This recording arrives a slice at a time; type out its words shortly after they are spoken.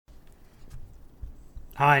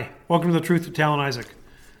Hi, welcome to The Truth with Tal and Isaac.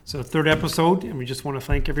 It's the third episode, and we just want to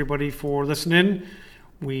thank everybody for listening.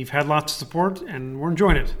 We've had lots of support, and we're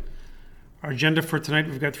enjoying it. Our agenda for tonight,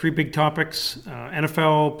 we've got three big topics,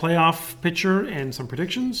 NFL playoff picture and some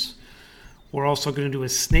predictions. We're also going to do a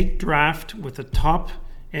snake draft with the top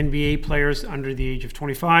NBA players under the age of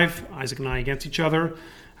 25, Isaac and I against each other.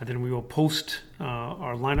 And then we will post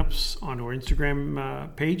our lineups onto our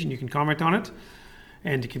Instagram page, and you can comment on it.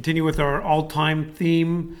 And to continue with our all-time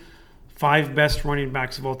theme, 5 best running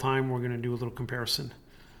backs of all time, we're going to do a little comparison.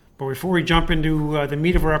 But before we jump into the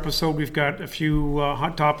meat of our episode, we've got a few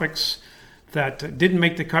hot topics that didn't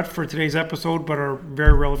make the cut for today's episode, but are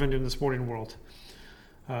very relevant in the sporting world.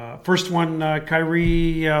 First one,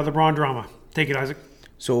 Kyrie, LeBron drama. Take it, Isaac.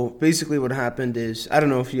 So basically what happened is, I don't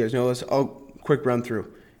know if you guys know this, I'll quick run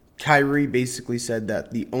through. Kyrie basically said that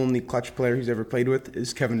the only clutch player he's ever played with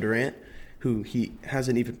is Kevin Durant, who he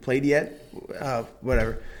hasn't even played yet,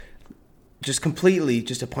 whatever. Just a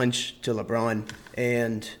punch to LeBron.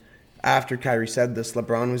 And after Kyrie said this,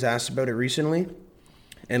 LeBron was asked about it recently,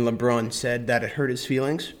 and LeBron said that it hurt his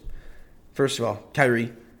feelings. First of all,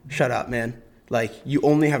 Kyrie, shut up, man. Like, you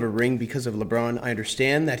only have a ring because of LeBron. I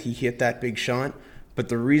understand that he hit that big shot, but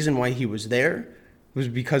the reason why he was there was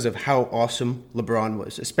because of how awesome LeBron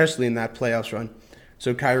was, especially in that playoffs run.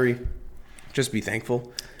 So, Kyrie, just be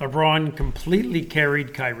thankful. LeBron completely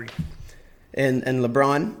carried Kyrie. And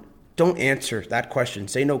LeBron, don't answer that question.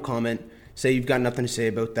 Say no comment. Say you've got nothing to say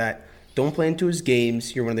about that. Don't play into his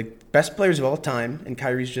games. You're one of the best players of all time, and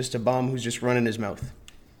Kyrie's just a bum who's just running his mouth.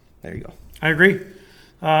 There you go. I agree.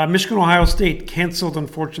 Michigan, Ohio State canceled,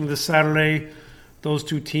 unfortunately, this Saturday. Those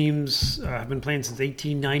two teams have been playing since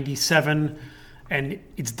 1897. And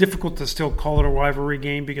it's difficult to still call it a rivalry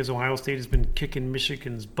game because Ohio State has been kicking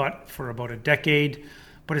Michigan's butt for about a decade.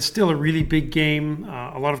 But it's still a really big game.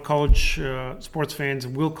 A lot of college sports fans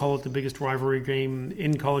will call it the biggest rivalry game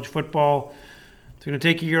in college football. It's going to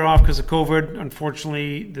take a year off because of COVID.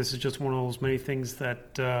 Unfortunately, this is just one of those many things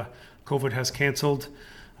that COVID has canceled.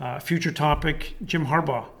 Future topic, Jim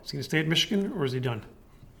Harbaugh. Is he going to stay at Michigan or is he done?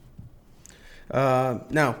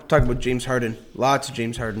 Now, talking about James Harden. Lots of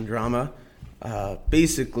James Harden drama.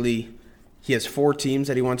 Basically, he has 4 teams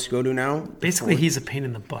that he wants to go to now. Basically, he's a pain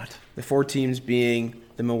in the butt. The 4 teams being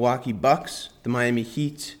the Milwaukee Bucks, the Miami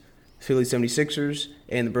Heat, the Philly 76ers,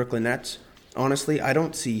 and the Brooklyn Nets. Honestly, I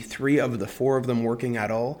don't see 3 of the 4 of them working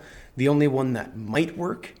at all. The only one that might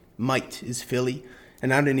work, is Philly.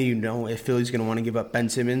 And I don't even know if Philly's going to want to give up Ben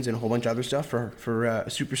Simmons and a whole bunch of other stuff for a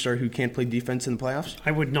superstar who can't play defense in the playoffs.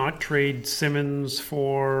 I would not trade Simmons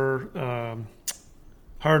for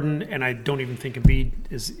Harden, and I don't even think Embiid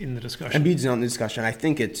is in the discussion. Embiid's not in the discussion. I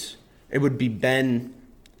think it would be Ben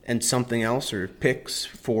and something else or picks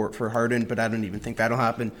for Harden, but I don't even think that'll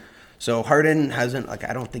happen. So Harden hasn't,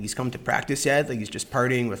 I don't think he's come to practice yet. He's just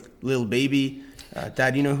partying with Lil Baby.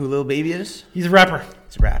 Dad, you know who Lil Baby is? He's a rapper.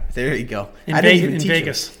 He's a rapper. There you go. In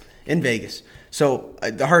Vegas. In Vegas. So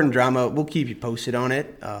the Harden drama, we'll keep you posted on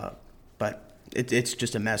it, but it's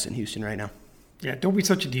just a mess in Houston right now. Yeah, don't be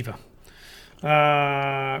such a diva.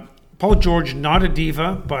 Paul George, not a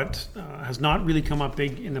diva, but has not really come up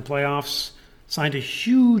big in the playoffs. Signed a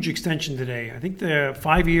huge extension today. I think the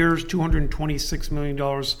 5 years, $226 million.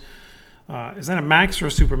 Is that a max or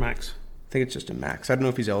a super max? I think it's just a max. I don't know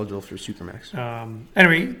if he's eligible for a super max.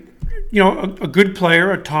 Anyway, a good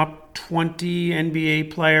player, a top 20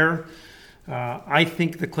 NBA player. I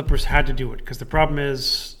think the Clippers had to do it because the problem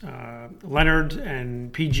is Leonard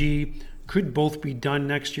and PG could both be done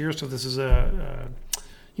next year. So this is a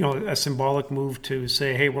symbolic move to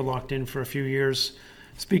say, hey, we're locked in for a few years.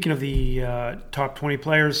 Speaking of the top 20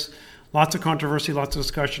 players, lots of controversy, lots of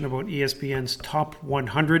discussion about ESPN's top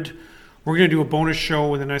 100. We're going to do a bonus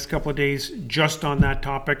show in the next couple of days just on that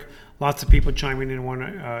topic. Lots of people chiming in and want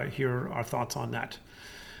to hear our thoughts on that.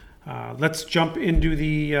 Let's jump into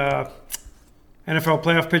the NFL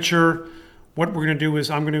playoff picture. What we're going to do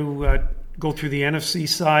is I'm going to go through the NFC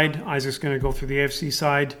side. Isaac's going to go through the AFC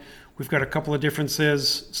side. We've got a couple of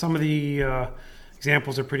differences. Some of the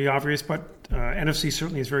examples are pretty obvious, but NFC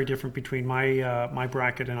certainly is very different between my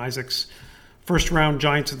bracket and Isaac's. First round,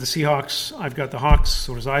 Giants of the Seahawks. I've got the Hawks,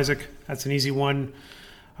 so does Isaac. That's an easy one.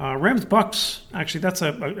 Rams-Bucks. Actually, that's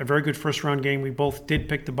a very good first round game. We both did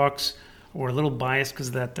pick the Bucks. We're a little biased because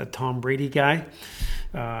of that Tom Brady guy.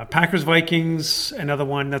 Packers-Vikings, another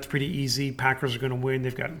one that's pretty easy. Packers are going to win.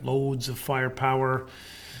 They've got loads of firepower.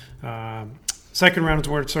 Second round is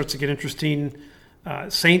where it starts to get interesting.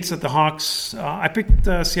 Saints at the Hawks. I picked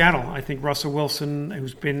Seattle. I think Russell Wilson,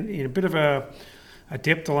 who's been in a bit of a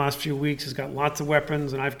dip the last few weeks, has got lots of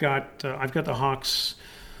weapons, and I've got the Hawks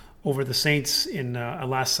over the Saints in a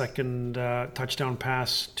last-second touchdown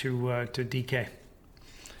pass to DK.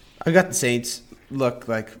 I got the Saints. Look,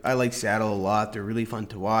 I like Seattle a lot. They're really fun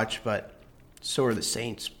to watch, but so are the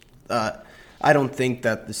Saints. I don't think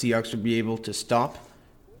that the Seahawks would be able to stop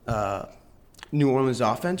New Orleans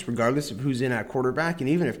offense, regardless of who's in at quarterback. And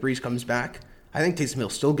even if Brees comes back, I think Taysom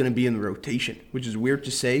Hill's still going to be in the rotation, which is weird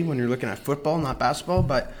to say when you're looking at football, not basketball.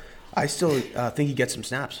 But I still think he gets some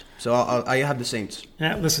snaps. So I have the Saints.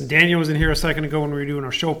 Yeah, listen, Daniel was in here a second ago when we were doing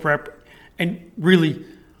our show prep. And really,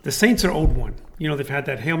 the Saints are owed one. They've had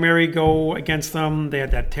that Hail Mary go against them. They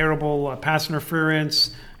had that terrible pass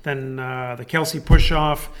interference. Then the Kelsey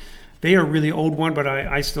push-off. They are really owed one, but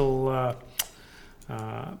I still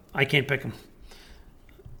I can't pick them.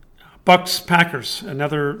 Bucks Packers,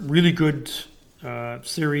 another really good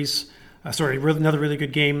series. Another really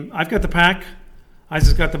good game. I've got the Pack.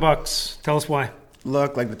 Isaac's got the Bucks. Tell us why.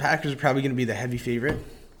 Look, the Packers are probably going to be the heavy favorite,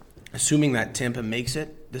 assuming that Tampa makes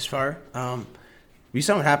it this far. We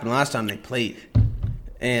saw what happened last time they played,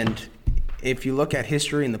 and if you look at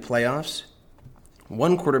history in the playoffs,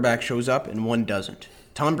 one quarterback shows up and one doesn't.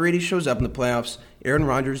 Tom Brady shows up in the playoffs. Aaron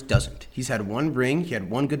Rodgers doesn't. He's had one ring. He had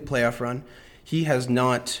one good playoff run. He has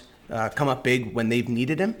not come up big when they've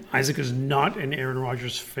needed him. Isaac is not an Aaron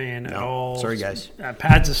Rodgers fan at all. Sorry, guys.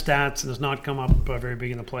 Pads his stats and has not come up very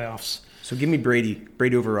big in the playoffs. So give me Brady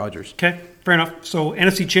over Rodgers. Okay, fair enough. So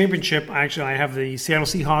NFC Championship, I have the Seattle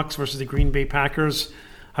Seahawks versus the Green Bay Packers.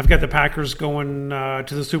 I've got the Packers going to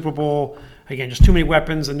the Super Bowl. Again, just too many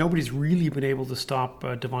weapons, and nobody's really been able to stop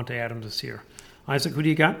Devontae Adams this year. Isaac, who do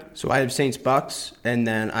you got? So I have Saints-Bucks, and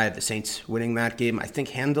then I have the Saints winning that game, I think,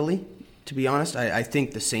 handily. To be honest, I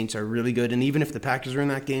think the Saints are really good, and even if the Packers are in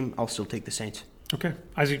that game, I'll still take the Saints. Okay.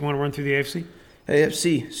 Isaac, you want to run through the AFC?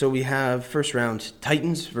 AFC. So we have first round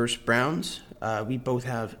Titans versus Browns. We both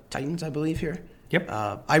have Titans, I believe, here. Yep.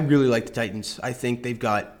 I really like the Titans. I think they've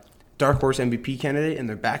got dark horse MVP candidate in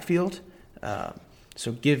their backfield.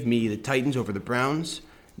 So give me the Titans over the Browns.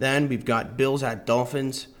 Then we've got Bills at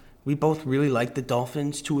Dolphins. We both really like the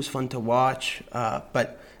Dolphins. Tua is fun to watch,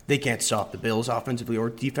 but they can't stop the Bills offensively or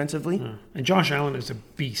defensively. And Josh Allen is a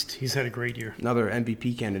beast. He's had a great year. Another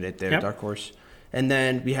MVP candidate there, dark horse. And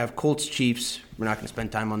then we have Colts-Chiefs. We're not going to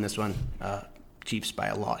spend time on this one. Chiefs by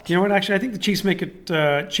a lot. You know what? Actually, I think the Chiefs make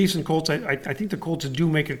it. Chiefs and Colts. I think the Colts do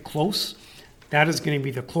make it close. That is going to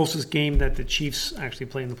be the closest game that the Chiefs actually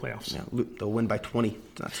play in the playoffs. Yeah, they'll win by 20.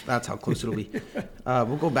 That's how close it'll be.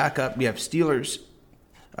 We'll go back up. We have Steelers,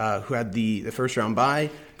 who had the first round bye,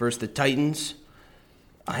 versus the Titans.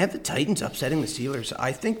 I have the Titans upsetting the Steelers.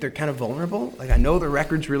 I think they're kind of vulnerable. I know their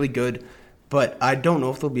record's really good, but I don't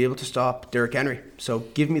know if they'll be able to stop Derrick Henry. So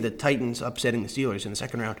give me the Titans upsetting the Steelers in the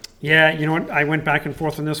second round. Yeah, you know what? I went back and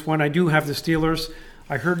forth on this one. I do have the Steelers.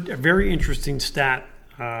 I heard a very interesting stat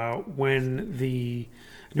when the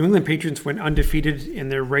New England Patriots went undefeated in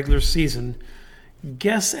their regular season.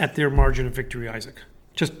 Guess at their margin of victory, Isaac.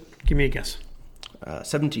 Just give me a guess.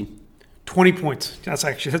 17. 20 points. That's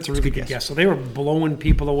a really good guess. So they were blowing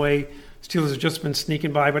people away. Steelers have just been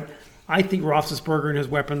sneaking by, but I think Roethlisberger and his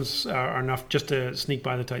weapons are enough just to sneak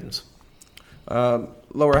by the Titans.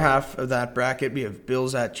 Lower half of that bracket, we have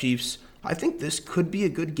Bills at Chiefs. I think this could be a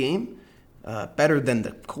good game, better than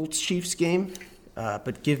the Colts-Chiefs game,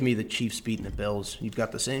 but give me the Chiefs beating the Bills. You've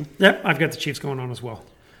got the same? Yep, I've got the Chiefs going on as well.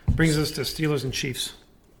 Brings us to Steelers and Chiefs.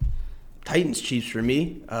 Titans-Chiefs for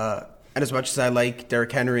me. And as much as I like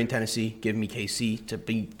Derrick Henry in Tennessee, give me KC to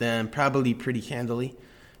beat them probably pretty handily.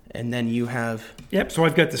 And then you have... Yep, so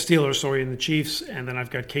I've got the Steelers, and the Chiefs, and then I've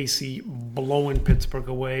got KC blowing Pittsburgh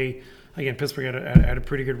away. Again, Pittsburgh had a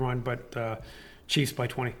pretty good run, but Chiefs by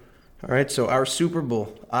 20. All right, so our Super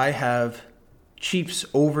Bowl, I have Chiefs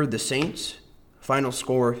over the Saints. Final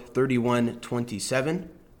score 31-27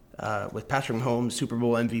 with Patrick Mahomes, Super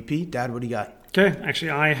Bowl MVP. Dad, what do you got? Okay,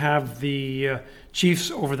 actually, I have the Chiefs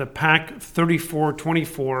over the Pack,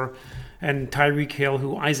 34-24, and Tyreek Hill,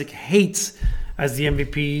 who Isaac hates as the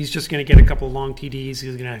MVP. He's just going to get a couple of long TDs. He's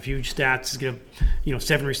going to have huge stats. He's going to have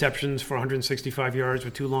 7 receptions for 165 yards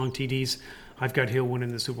with 2 long TDs. I've got Hill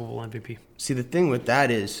winning the Super Bowl MVP. See, the thing with that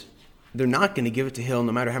is they're not going to give it to Hill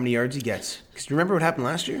no matter how many yards he gets. Because do you remember what happened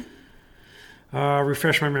last year?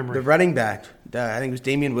 Refresh my memory. The running back, I think it was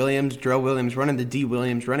Damian Williams, Jarrell Williams, running the D.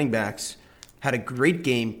 Williams running backs, had a great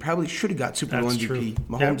game. Probably should have got Super Bowl MVP. True.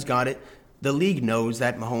 Mahomes got it. The league knows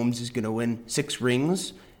that Mahomes is going to win 6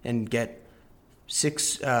 rings and get 6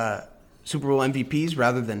 Super Bowl MVPs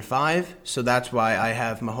rather than 5. So that's why I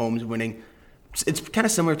have Mahomes winning. It's kind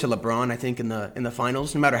of similar to LeBron, I think, in the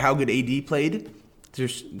finals. No matter how good AD played, they're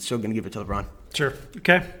still going to give it to LeBron. Sure.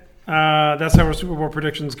 Okay. That's how our Super Bowl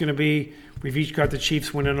prediction is going to be. We've each got the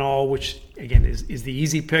Chiefs winning all, which, again, is the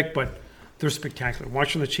easy pick, but they're spectacular.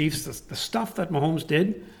 Watching the Chiefs, the stuff that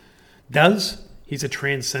Mahomes does, he's a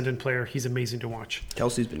transcendent player. He's amazing to watch.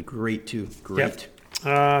 Kelsey's been great, too. Great.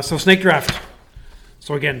 Yep. So snake draft.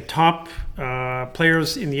 So, again, top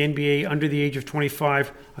players in the NBA under the age of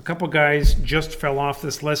 25. A couple guys just fell off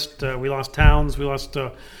this list. We lost Towns. We lost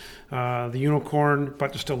the Unicorn,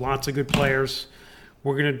 but there's still lots of good players.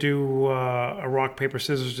 We're going to do a rock, paper,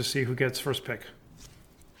 scissors to see who gets first pick.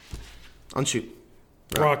 On shoot.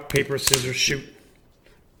 Rock, paper, scissors, shoot.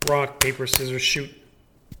 Rock, paper, scissors, shoot.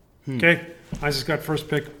 Okay. I just got first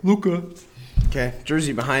pick. Luka. Okay.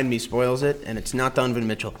 Jersey behind me spoils it, and it's not Donovan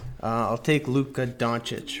Mitchell. I'll take Luka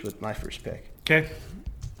Doncic with my first pick. Okay.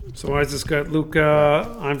 So I just got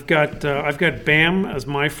Luka. I've got Bam as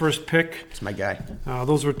my first pick. It's my guy.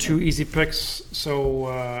 Those were two easy picks.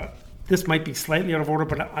 So this might be slightly out of order,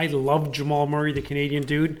 but I love Jamal Murray, the Canadian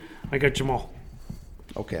dude. I got Jamal.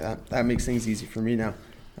 Okay, that makes things easy for me now.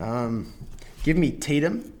 Give me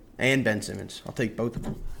Tatum and Ben Simmons. I'll take both of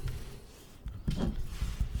them.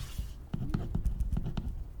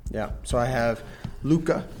 Yeah, so I have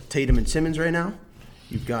Luka, Tatum, and Simmons right now.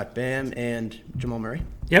 You've got Bam and Jamal Murray.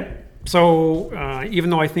 Yep. So even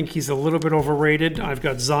though I think he's a little bit overrated, I've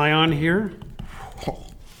got Zion here. Oh,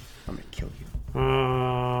 I'm going to kill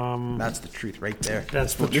you. That's the truth right there.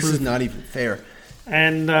 That's the truth. This is not even fair.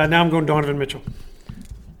 And now I'm going Donovan Mitchell.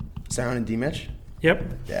 Zion and D-Mitch? Yep.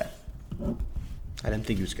 Yeah. I didn't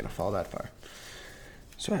think he was going to fall that far.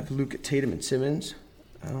 So I have Luka, Tatum, and Simmons.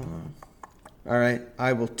 All right.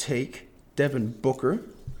 I will take Devin Booker,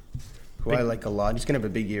 who I like a lot. He's going to have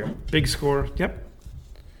a big year. Big score. Yep.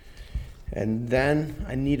 And then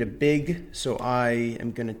I need a big, so I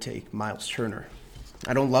am going to take Miles Turner.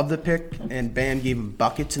 I don't love the pick, and Bam gave him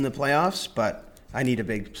buckets in the playoffs, but I need a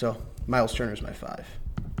big, so Miles Turner is my 5.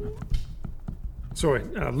 Sorry,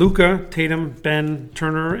 Luka, Tatum, Ben,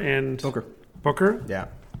 Turner, and Booker. Yeah,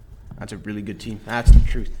 that's a really good team. That's the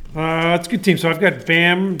truth. It's a good team. So I've got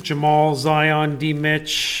Bam, Jamal, Zion, D.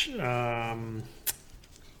 Mitch. I'm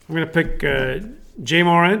going to pick Jay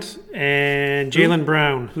Morant and Jaylen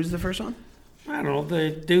Brown. Who's the first one? I don't know, the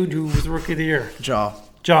dude who was Rookie of the Year. Ja.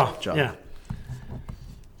 Yeah.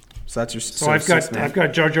 So that's your. So I've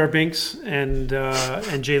got Jar Jar Binks and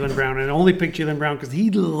Jaylen Brown, and I only picked Jaylen Brown because he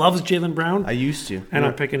loves Jaylen Brown. I used to, and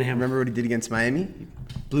I'm picking him. Remember what he did against Miami? He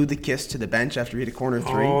blew the kiss to the bench after he hit a corner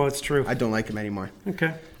 3. Oh, it's true. I don't like him anymore.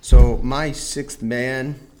 Okay. So my 6th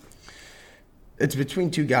man, it's between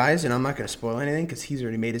 2 guys, and I'm not going to spoil anything because he's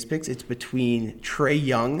already made his picks. It's between Trae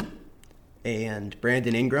Young and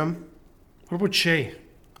Brandon Ingram. What about Shea?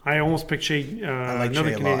 I almost picked Shea, I like another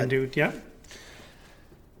Shea Canadian dude. Yeah.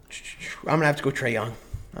 I'm going to have to go Trae Young.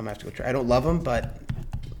 I don't love him, but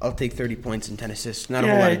I'll take 30 points and 10 assists. Not a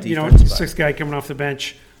whole lot of defense. 6th guy coming off the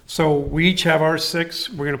bench. So we each have our 6.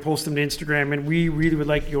 We're going to post them to Instagram, and we really would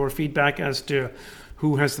like your feedback as to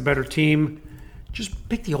who has the better team. Just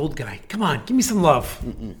pick the old guy. Come on, give me some love.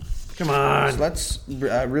 Come on. So let's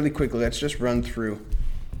really quickly, let's just run through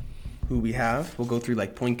who we have. We'll go through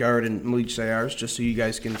like point guard and we'll each say ours just so you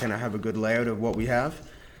guys can kind of have a good layout of what we have.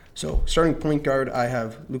 So starting point guard, I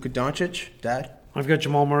have Luka Doncic. Dad? I've got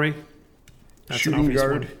Jamal Murray. That's shooting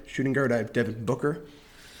guard, I have Devin Booker.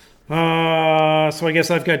 So I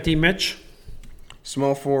guess I've got D. Mitch.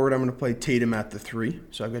 Small forward, I'm going to play Tatum at the 3.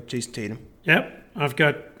 So I've got Jason Tatum. Yep. I've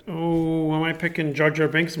got, am I picking Jar Jar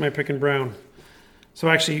Binks or am I picking Brown? So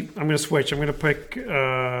actually, I'm going to switch. I'm going to pick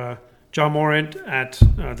John Morant at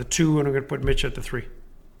the 2, and I'm going to put Mitch at the 3.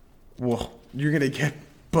 Whoa. You're going to get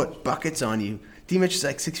buckets on you. D-Mitch is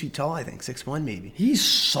like 6 feet tall, I think. 6'1", maybe. He's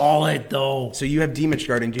solid, though. So you have D-Mitch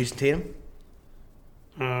guarding Jason Tatum?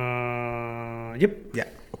 Yep. Yeah,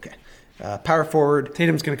 okay. Power forward.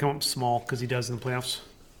 Tatum's going to come up small because he does in the playoffs.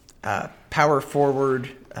 Power forward,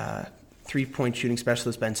 3-point shooting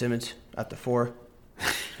specialist Ben Simmons at the 4.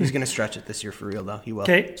 He's going to stretch it this year for real, though. He will.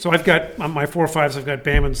 Okay, so I've got my 4-5s. I've got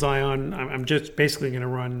Bam and Zion. I'm just basically going to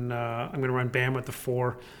run. I'm going to run Bam at the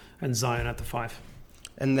 4 and Zion at the 5.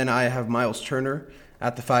 And then I have Miles Turner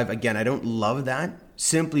at the 5. Again, I don't love that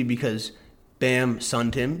simply because Bam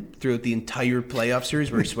sunned him throughout the entire playoff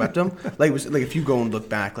series where he swept him. It was like if you go and look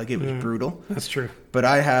back, it was brutal. That's true. But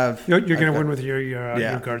I have you're going to win with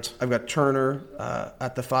your guards. I've got Turner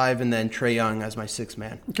at the 5, and then Trae Young as my 6th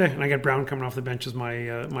man. Okay, and I got Brown coming off the bench as my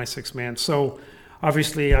 6th man. So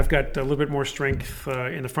obviously I've got a little bit more strength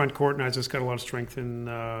in the front court, and I just got a lot of strength in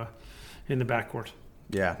the back court.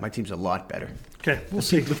 Yeah, my team's a lot better. Okay, we'll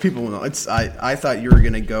see. The people will know. I thought you were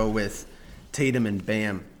going to go with Tatum and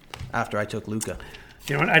Bam after I took Luka.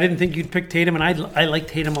 You know, I didn't think you'd pick Tatum, and I liked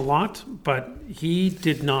Tatum a lot, but he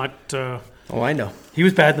did not. I know. He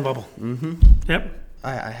was bad in the bubble. Mm-hmm. Yep.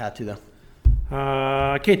 I had to, though.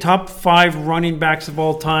 Okay, top 5 running backs of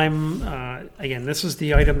all time. Again, this is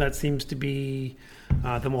the item that seems to be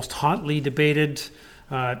the most hotly debated.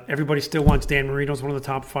 Everybody still wants Dan Marino as one of the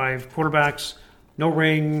top 5 quarterbacks. No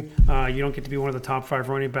ring. You don't get to be one of the top 5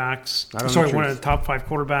 running backs. Sorry, one of the top 5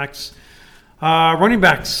 quarterbacks. Running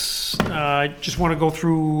backs. Just want to go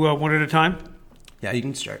through one at a time. Yeah, you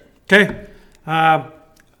can start. Okay.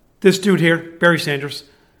 This dude here, Barry Sanders.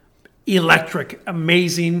 Electric.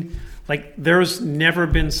 Amazing. Like, there's never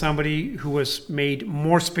been somebody who has made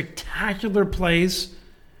more spectacular plays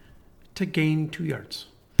to gain 2 yards.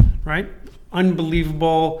 Right?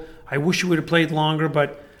 Unbelievable. I wish he would have played longer,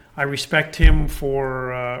 but I respect him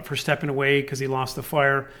for stepping away because he lost the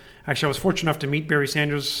fire. Actually, I was fortunate enough to meet Barry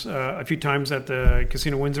Sanders a few times at the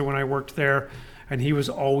Casino Windsor when I worked there, and he was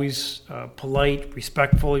always polite,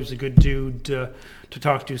 respectful. He was a good dude to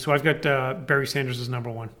talk to. So I've got Barry Sanders as number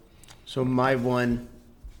 1. So my one,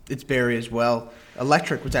 it's Barry as well.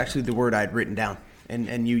 Electric was actually the word I'd written down,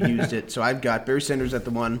 and you used it. So I've got Barry Sanders at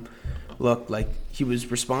the 1. Look, like, he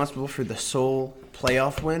was responsible for the sole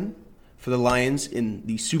playoff win for the Lions in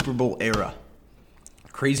the Super Bowl era.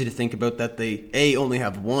 Crazy to think about that they, A, only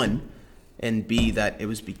have 1, and B, that it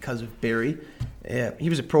was because of Barry. He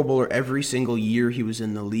was a Pro Bowler every single year he was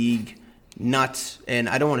in the league. Not, and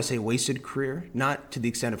I don't want to say wasted career, not to the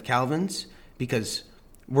extent of Calvin's, because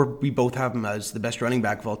we both have him as the best running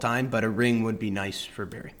back of all time, but a ring would be nice for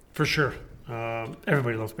Barry. For sure.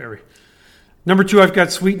 Everybody loves Barry. Number 2, I've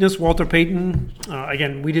got Sweetness, Walter Payton.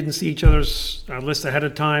 Again, we didn't see each other's list ahead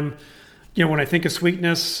of time. You know, when I think of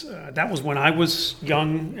Sweetness, that was when I was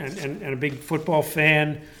young and a big football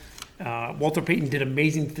fan. Walter Payton did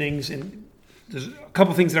amazing things, and there's a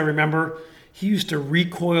couple things that I remember. He used to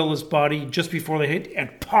recoil his body just before they hit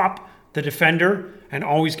and pop the defender and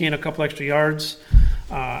always gain a couple extra yards.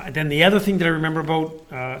 And then the other thing that I remember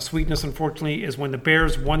about Sweetness, unfortunately, is when the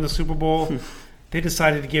Bears won the Super Bowl, they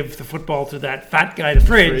decided to give the football to that fat guy, the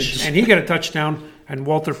fridge, and he got a touchdown, and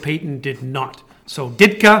Walter Payton did not. So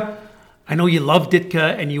Ditka, I know you love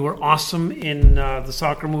Ditka, and you were awesome in the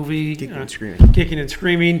soccer movie. Kicking and screaming. Kicking and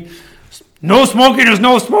screaming. No smoking is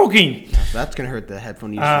no smoking. That's going to hurt the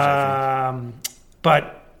headphone users, I think.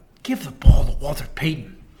 But give the ball to Walter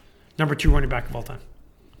Payton. Number 2 running back of all time.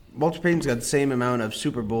 Walter Payton's got the same amount of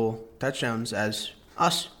Super Bowl touchdowns as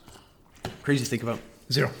us. Crazy to think about.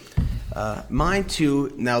 0. Mine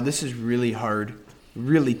 2, now this is really hard,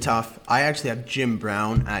 really tough. I actually have Jim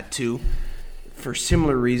Brown at 2 for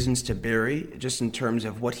similar reasons to Barry, just in terms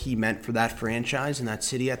of what he meant for that franchise and that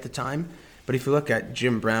city at the time. But if you look at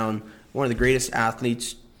Jim Brown, one of the greatest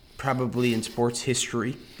athletes probably in sports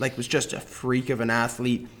history, like, was just a freak of an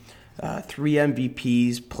athlete, 3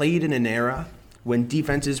 MVPs, played in an era when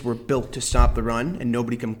defenses were built to stop the run and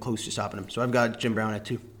nobody come close to stopping him. So I've got Jim Brown at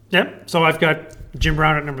 2. Yep. So I've got Jim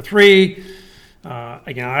Brown at number 3.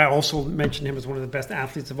 Again, I also mentioned him as one of the best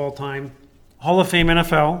athletes of all time. Hall of Fame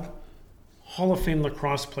NFL, Hall of Fame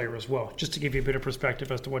lacrosse player as well, just to give you a bit of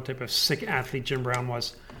perspective as to what type of sick athlete Jim Brown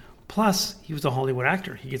was. Plus, he was a Hollywood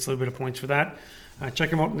actor. He gets a little bit of points for that. Check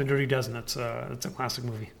him out in The Dirty Dozen. That's a classic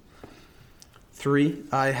movie. 3,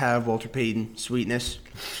 I have Walter Payton, Sweetness.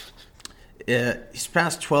 He's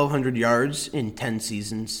passed 1,200 yards in 10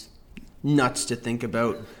 seasons. Nuts to think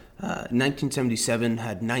about. 1977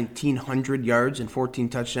 had 1,900 yards and 14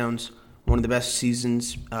 touchdowns. One of the best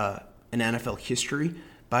seasons in NFL history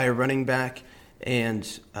by a running back. And,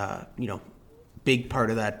 big part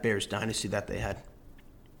of that Bears dynasty that they had.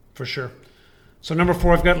 For sure. So number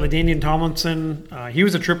 4, I've got LaDainian Tomlinson. He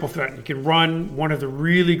was a triple threat. He could run, one of the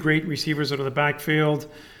really great receivers out of the backfield,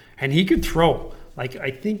 and he could throw. Like,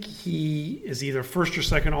 I think he is either first or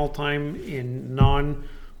second all-time in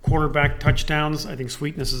non-quarterback touchdowns. I think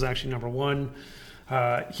Sweetness is actually number 1.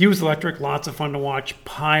 He was electric, lots of fun to watch,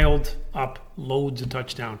 piled up loads of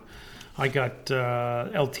touchdown. I got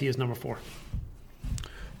LT as number 4.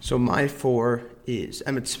 So my 4 is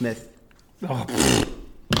Emmitt Smith. Oh,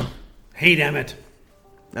 hate Emmett.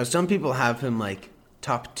 Now, some people have him like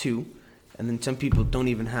top 2, and then some people don't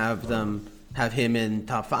even have him in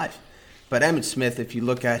top 5. But Emmitt Smith, if you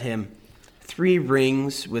look at him, 3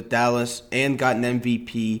 rings with Dallas and got an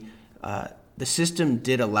MVP. The system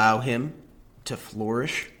did allow him to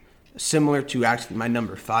flourish, similar to actually my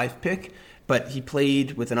number 5 pick. But he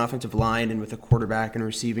played with an offensive line and with a quarterback and a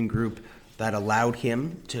receiving group that allowed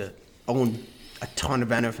him to own a ton of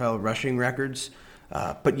NFL rushing records.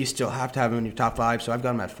 But you still have to have him in your top 5, so I've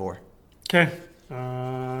got him at 4. Okay.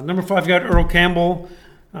 Number 5, got Earl Campbell.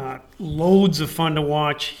 Loads of fun to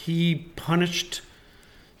watch. He punished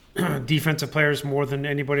defensive players more than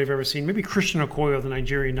anybody I've ever seen. Maybe Christian Okoye, the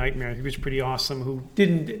Nigerian Nightmare. He was pretty awesome, who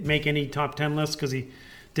didn't make any top 10 lists because he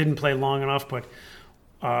didn't play long enough. But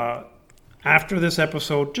after this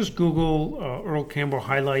episode, just Google Earl Campbell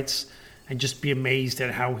highlights and just be amazed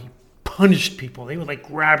at how he punished people. They would like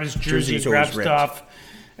grab his jersey and grab stuff.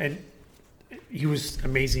 And he was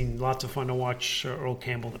amazing. Lots of fun to watch Earl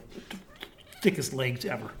Campbell. Thickest legs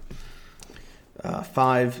ever.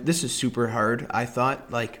 5. This is super hard. I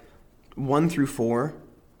thought 1 through 4.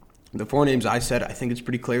 The 4 names I said, I think it's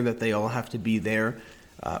pretty clear that they all have to be there.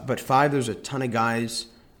 But 5, there's a ton of guys.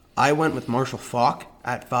 I went with Marshall Faulk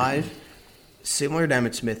at 5. Similar to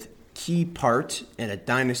Emmitt Smith, key part in a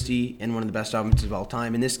dynasty and one of the best offenses of all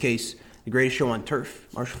time. In this case, the greatest show on turf.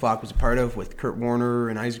 Marshall Faulk was a part of with Kurt Warner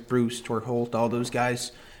and Isaac Bruce, Tork Holt, all those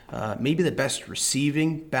guys. Maybe the best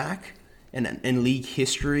receiving back in league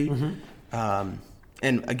history. Mm-hmm.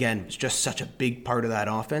 And again, it's just such a big part of that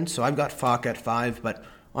offense. So I've got Faulk at 5, but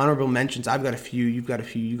honorable mentions, I've got a few. You've got a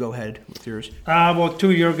few. You go ahead with yours. Well,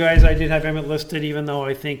 2 of your guys, I did have Emmitt listed, even though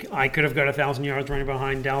I think I could have got 1,000 yards running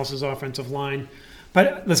behind Dallas's offensive line.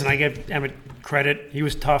 But listen, I give Emmitt credit. He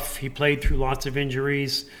was tough. He played through lots of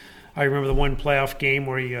injuries. I remember the one playoff game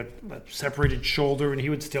where he had a separated shoulder, and he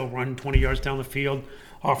would still run 20 yards down the field.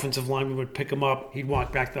 Offensive lineman would pick him up. He'd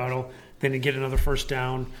walk back the huddle. Then he'd get another first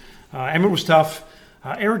down. Emmitt was tough.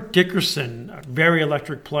 Eric Dickerson, a very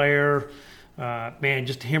electric player. Man,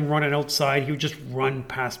 just him running outside. He would just run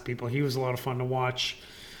past people. He was a lot of fun to watch.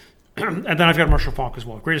 And then I've got Marshall Faulk as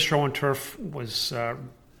well. Greatest show on turf was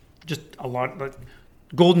just a lot. Like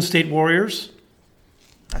Golden State Warriors.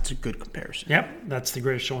 That's a good comparison. Yep, that's the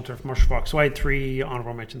greatest show on turf, Marshall Faulk. So I had 3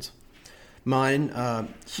 honorable mentions. Mine,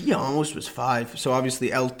 he almost was 5. So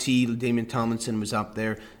obviously LT, Damian Tomlinson was up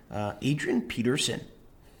there. Adrian Peterson.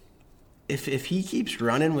 If he keeps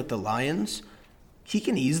running with the Lions, he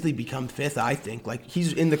can easily become 5th, I think.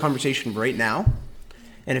 He's in the conversation right now.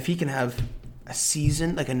 And if he can have a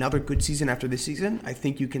season, another good season after this season, I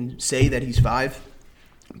think you can say that he's 5.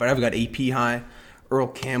 But I've got AP high. Earl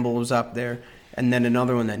Campbell was up there. And then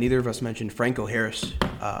another one that neither of us mentioned, Franco Harris,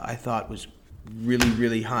 I thought was really,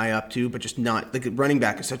 really high up too, but just not. Running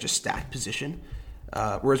back is such a stacked position.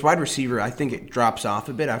 Whereas wide receiver, I think it drops off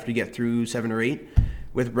a bit after you get through 7 or 8.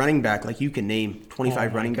 With running back, you can name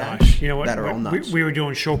 25 running backs that are all nuts. We were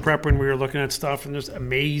doing show prep when we were looking at stuff, and there's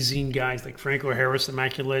amazing guys like Franco Harris,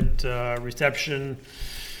 immaculate reception.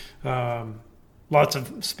 Lots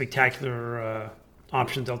of spectacular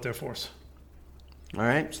options out there for us. All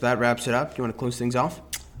right, so that wraps it up. Do you want to close things off?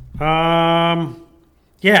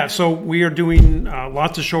 Yeah, so we are doing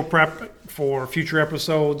lots of show prep for future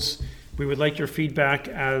episodes. We would like your feedback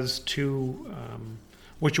as to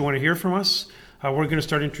what you want to hear from us. We're going to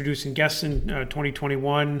start introducing guests in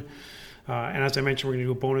 2021. And as I mentioned, we're going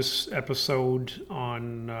to do a bonus episode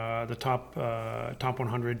on the top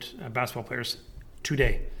 100 basketball players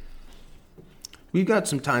today. We've got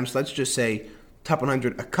some time, so let's just say top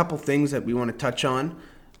 100, a couple things that we want to touch on.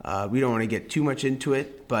 We don't want to get too much into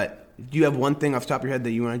it, but do you have one thing off the top of your head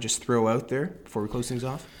that you want to just throw out there before we close things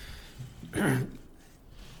off?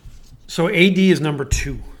 So AD is number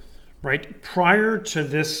 2, right? Prior to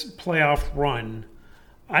this playoff run,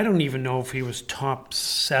 I don't even know if he was top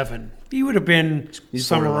 7. He would have been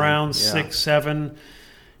somewhere around 6, 7.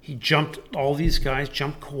 He jumped all these guys,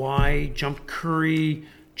 jumped Kawhi, jumped Curry,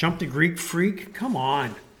 jumped the Greek Freak. Come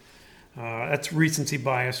on. That's recency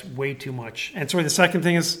bias way too much. And sorry, the second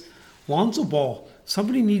thing is Lonzo Ball.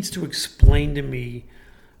 Somebody needs to explain to me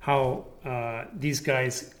how these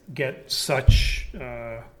guys get such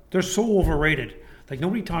they're so overrated.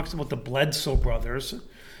 Nobody talks about the Bledsoe brothers,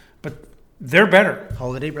 but they're better.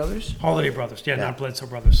 Holiday Brothers? Holiday Brothers. Yeah. Not Bledsoe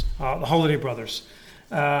brothers. The Holiday Brothers.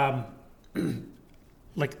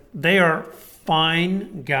 They are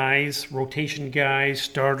fine guys, rotation guys,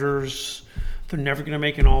 starters. They're never going to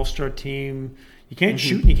make an all-star team. You can't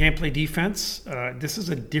shoot and you can't play defense. This is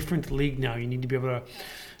a different league now. You need to be able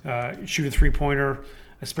to shoot a three-pointer,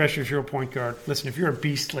 especially if you're a point guard. Listen, if you're a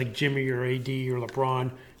beast like Jimmy or AD or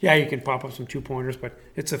LeBron, yeah, you can pop up some two-pointers, but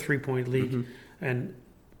it's a three-point league, and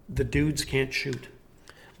the dudes can't shoot.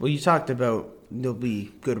 Well, you talked about there'll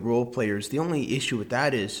be good role players. The only issue with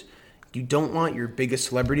that is you don't want your biggest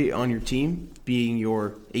celebrity on your team being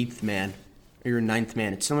your 8th man or your 9th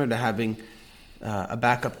man. It's similar to having a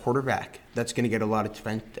backup quarterback that's going to get a lot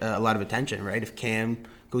of attention, right? If Cam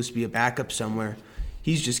goes to be a backup somewhere,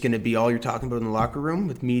 he's just going to be all you're talking about in the locker room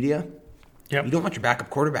with media. Yep. You don't want your backup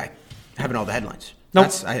quarterback having all the headlines. Nope.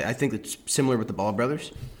 I think it's similar with the Ball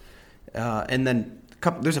brothers. And then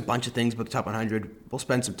There's a bunch of things about the top 100. We'll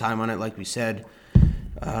spend some time on it, like we said.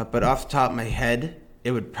 But off the top of my head,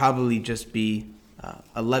 it would probably just be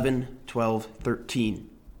 11, 12, 13.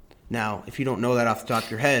 Now, if you don't know that off the top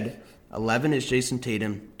of your head, 11 is Jason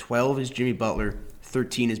Tatum, 12 is Jimmy Butler,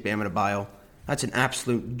 13 is Bam Adebayo. That's an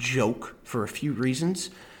absolute joke for a few reasons.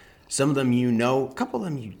 Some of them you know, a couple of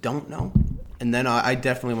them you don't know. And then I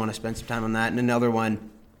definitely want to spend some time on that. And another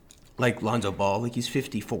one, like Lonzo Ball, like he's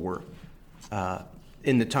 54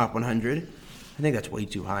 in the top 100. I think that's way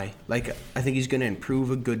too high. Like, I think he's going to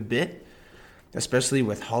improve a good bit, especially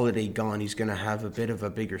with Holiday gone. He's going to have a bit of a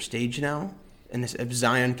bigger stage now. And if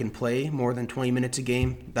Zion can play more than 20 minutes a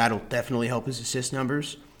game, that'll definitely help his assist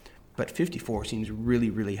numbers. But 54 seems really,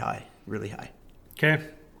 really high. Really high. Okay.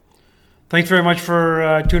 Thanks very much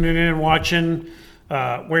for tuning in and watching.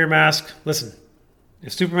 Wear your mask. Listen,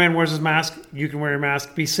 if Superman wears his mask, you can wear your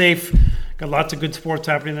mask. Be safe. Got lots of good sports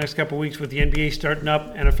happening the next couple of weeks with the NBA starting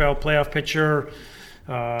up, NFL playoff picture,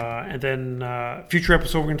 and then future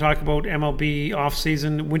episode we're going to talk about MLB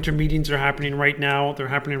offseason. Winter meetings are happening right now. They're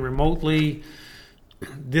happening remotely.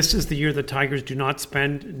 This is the year the Tigers do not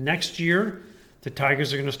spend. Next year, the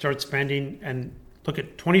Tigers are going to start spending. And look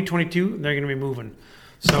at 2022, they're going to be moving.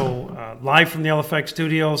 So live from the LFX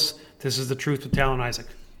studios, this is The Truth with Tal and Isaac.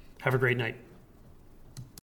 Have a great night.